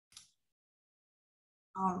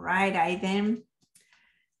All right, Ivan.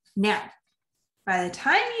 Now, by the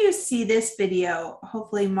time you see this video,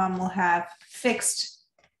 hopefully Mom will have fixed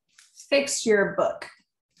your book.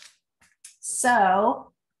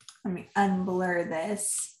 So let me unblur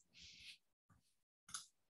this.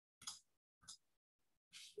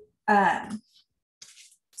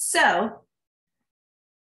 So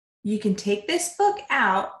you can take this book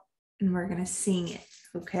out and we're going to sing it,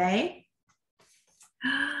 okay?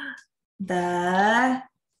 The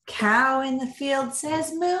cow in the field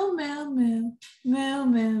says moo, moo, moo, moo,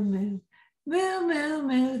 moo, moo, moo, moo,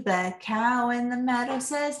 moo. The cow in the meadow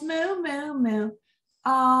says moo, moo, moo,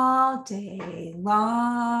 all day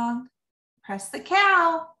long. Press the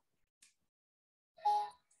cow.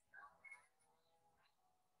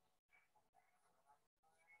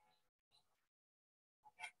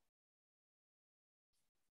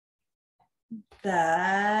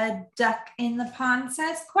 The duck in the pond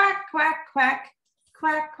says quack, quack, quack,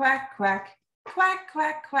 quack, quack, quack, quack,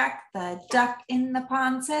 quack, quack. The duck in the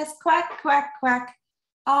pond says quack, quack, quack,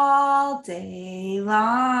 all day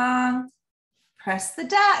long. Press the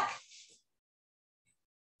duck.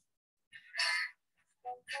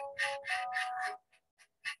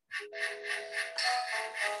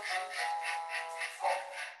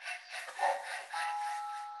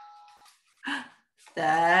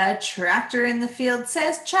 The tractor in the field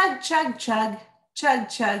says chug, chug, chug, chug,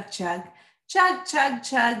 chug, chug, chug, chug,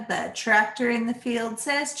 chug. The tractor in the field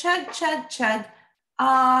says chug, chug, chug,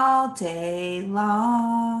 all day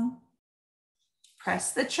long.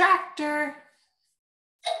 Press the tractor.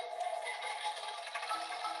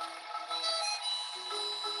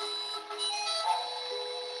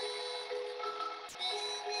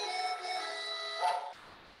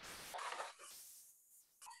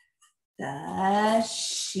 The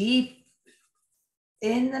sheep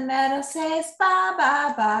in the meadow says ba,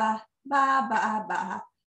 ba, ba, ba, ba, ba,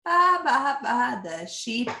 ba, ba, ba. The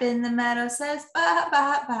sheep in the meadow says ba,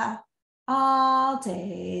 ba, ba, all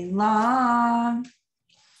day long.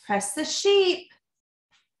 Press the sheep.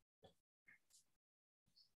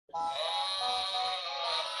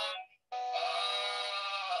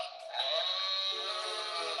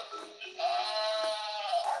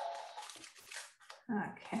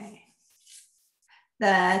 Okay.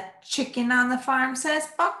 The chicken on the farm says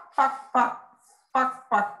buck, buck, buck, buck,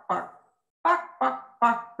 buck, buck, buck, buck,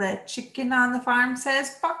 buck. The chicken on the farm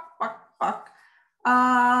says buck, buck, buck,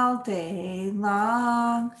 all day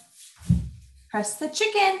long. Press the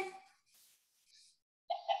chicken.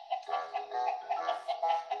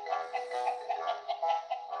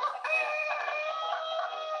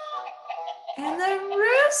 And the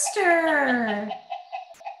rooster.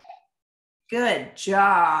 Good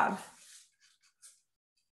job.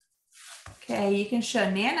 Okay, you can show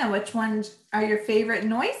Nana which ones are your favorite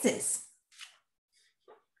noises.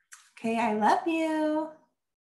 Okay, I love you.